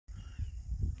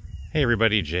Hey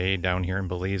everybody, Jay down here in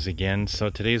Belize again. So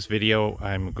today's video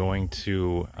I'm going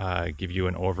to give you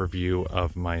an overview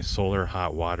of my solar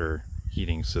hot water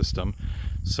heating system.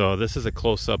 So this is a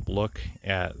close-up look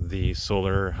at the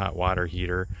solar hot water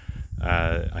heater.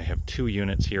 I have two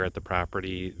units here at the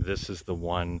property. This is the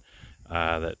one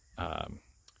that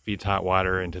feeds hot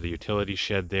water into the utility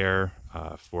shed there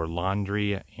for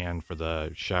laundry and for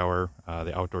the shower,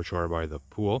 the outdoor shower by the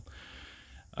pool.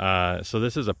 So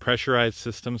this is a pressurized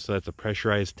system, so that's a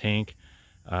pressurized tank.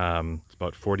 It's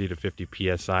about 40 to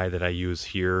 50 psi that I use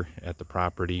here at the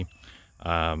property.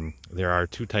 There are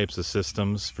two types of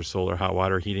systems for solar hot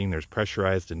water heating. There's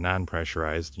pressurized and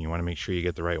non-pressurized, and you want to make sure you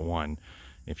get the right one.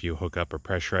 If you hook up a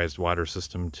pressurized water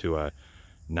system to a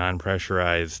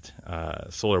non-pressurized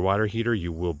solar water heater,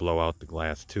 you will blow out the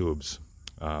glass tubes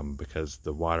because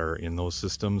the water in those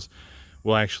systems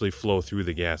will actually flow through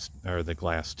the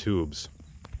glass tubes.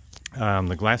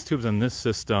 The glass tubes on this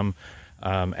system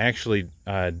actually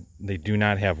they do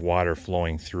not have water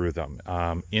flowing through them.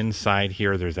 Inside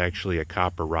here there's actually a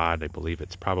copper rod. I believe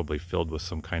it's probably filled with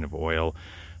some kind of oil.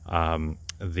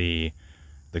 The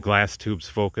glass tubes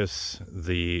focus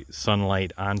the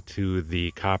sunlight onto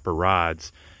the copper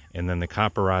rods, and then the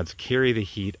copper rods carry the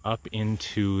heat up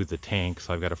into the tank.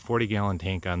 So I've got a 40-gallon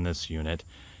tank on this unit,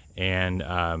 and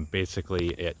basically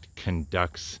it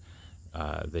conducts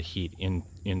the heat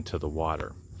into the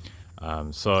water.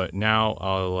 So now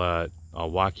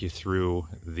I'll walk you through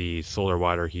the solar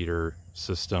water heater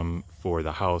system for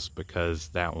the house, because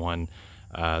that one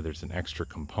there's an extra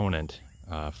component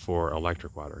for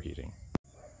electric water heating.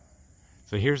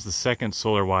 So here's the second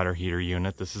solar water heater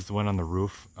unit. This is the one on the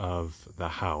roof of the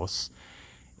house,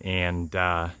 and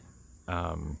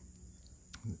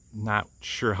not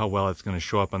sure how well it's going to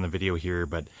show up on the video here,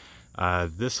 but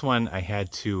this one I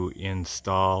had to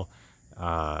install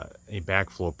a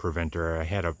backflow preventer. I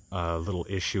had a little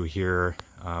issue here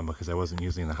because I wasn't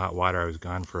using the hot water. I was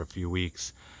gone for a few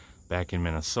weeks back in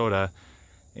Minnesota,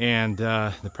 and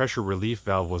the pressure relief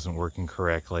valve wasn't working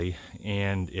correctly,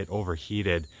 and it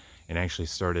overheated and actually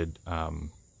started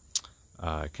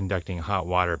conducting hot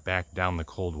water back down the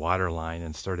cold water line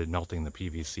and started melting the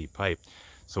PVC pipe.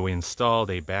 So we installed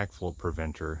a backflow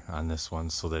preventer on this one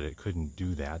so that it couldn't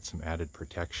do that, some added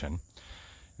protection.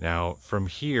 Now from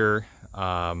here,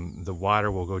 the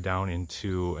water will go down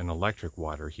into an electric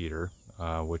water heater,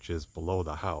 which is below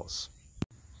the house.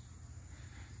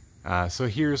 So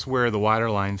here's where the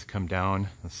water lines come down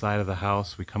the side of the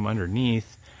house. We come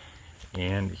underneath,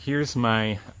 and here's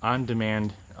my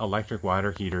on-demand electric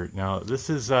water heater. Now this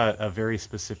is a very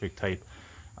specific type.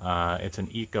 It's an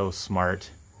Eco Smart.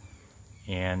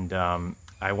 And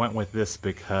I went with this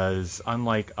because,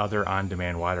 unlike other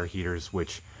on-demand water heaters,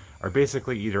 which are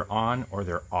basically either on or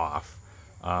they're off,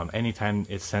 anytime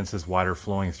it senses water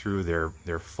flowing through,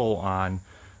 they're full on,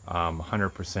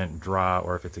 100% draw,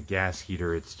 or if it's a gas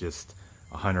heater, it's just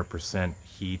 100%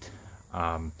 heat.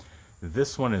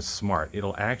 This one is smart.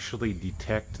 It'll actually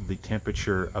detect the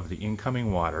temperature of the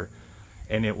incoming water,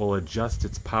 and it will adjust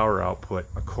its power output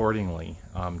accordingly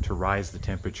to rise the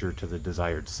temperature to the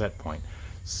desired set point.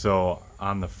 So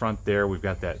on the front there, we've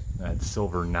got that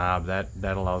silver knob that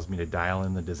allows me to dial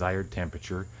in the desired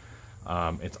temperature.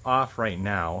 It's off right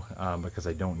now because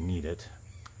I don't need it,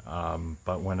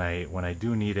 but when I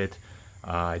do need it,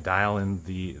 I dial in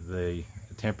the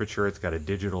temperature. It's got a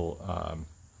digital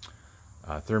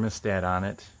thermostat on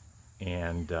it,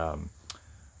 and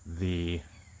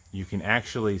you can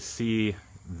actually see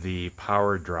the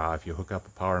power draw. If you hook up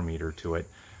a power meter to it,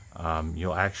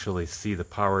 you'll actually see the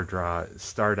power draw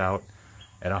start out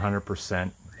at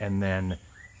 100%, and then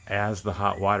as the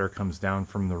hot water comes down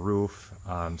from the roof,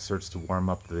 starts to warm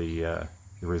up the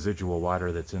residual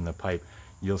water that's in the pipe,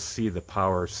 you'll see the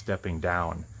power stepping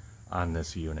down on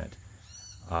this unit.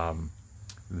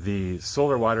 The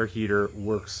solar water heater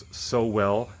works so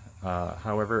well.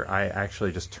 However, I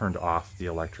actually just turned off the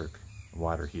electric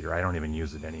water heater. I don't even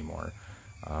use it anymore.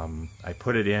 I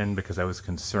put it in because I was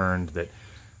concerned that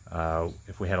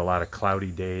if we had a lot of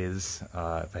cloudy days,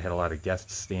 if I had a lot of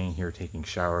guests staying here taking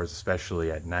showers,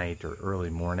 especially at night or early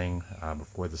morning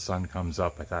before the sun comes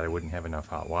up, I thought I wouldn't have enough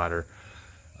hot water.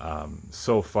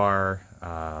 So far,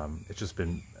 it's just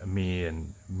been me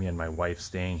and my wife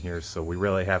staying here, so we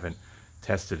really haven't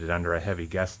tested it under a heavy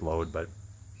guest load, but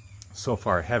so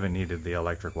far I haven't needed the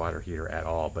electric water heater at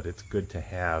all. But it's good to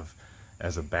have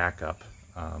as a backup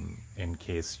in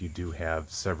case you do have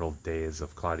several days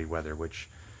of cloudy weather, which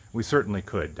we certainly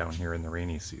could down here in the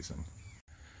rainy season.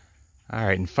 All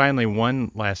right, and finally,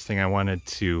 one last thing I wanted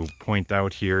to point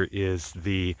out here is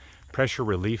the pressure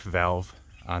relief valve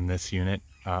on this unit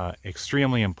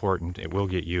extremely important. It will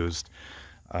get used.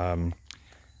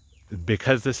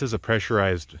 Because this is a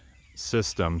pressurized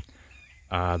system,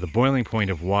 the boiling point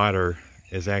of water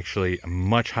is actually a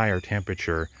much higher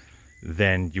temperature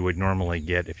than you would normally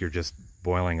get if you're just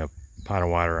boiling a pot of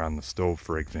water on the stove,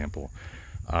 for example.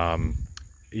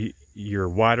 Your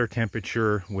water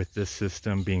temperature with this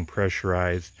system being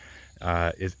pressurized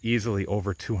is easily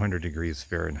over 200 degrees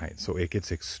Fahrenheit, so it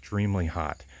gets extremely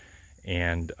hot.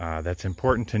 And that's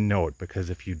important to note, because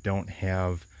if you don't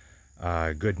have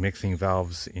good mixing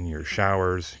valves in your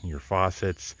showers, your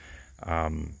faucets,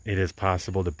 it is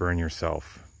possible to burn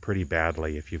yourself pretty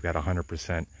badly if you've got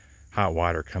 100% hot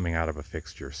water coming out of a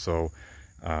fixture. So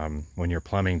when you're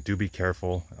plumbing, do be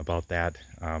careful about that.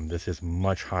 This is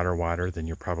much hotter water than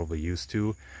you're probably used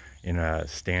to in a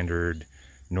standard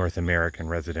North American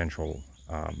residential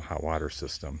hot water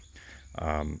system.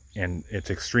 And it's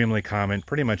extremely common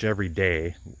pretty much every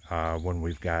day when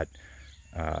we've got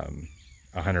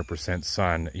 100%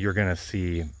 sun, you're going to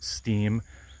see steam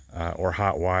or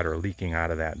hot water leaking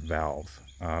out of that valve.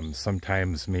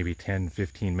 Sometimes maybe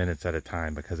 10-15 minutes at a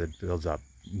time, because it builds up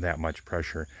that much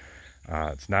pressure.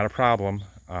 It's not a problem.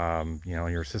 You know,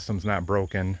 your system's not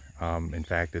broken. In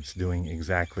fact, it's doing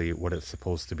exactly what it's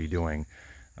supposed to be doing.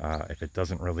 If it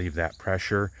doesn't relieve that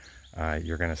pressure,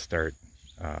 you're going to start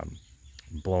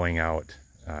blowing out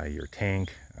your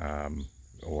tank,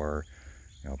 or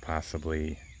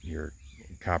possibly your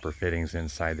copper fittings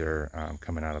inside there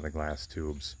coming out of the glass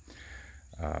tubes.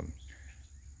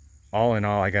 All in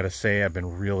all, I gotta say, I've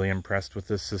been really impressed with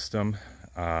this system.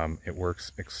 It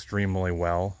works extremely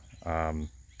well,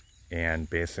 and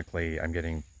basically I'm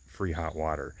getting free hot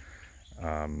water.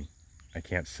 I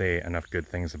can't say enough good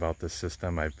things about this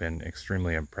system. I've been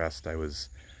extremely impressed. I was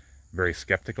very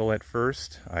skeptical at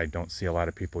first. I don't see a lot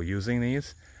of people using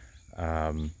these,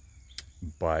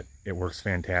 but it works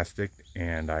fantastic,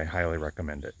 and I highly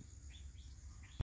recommend it.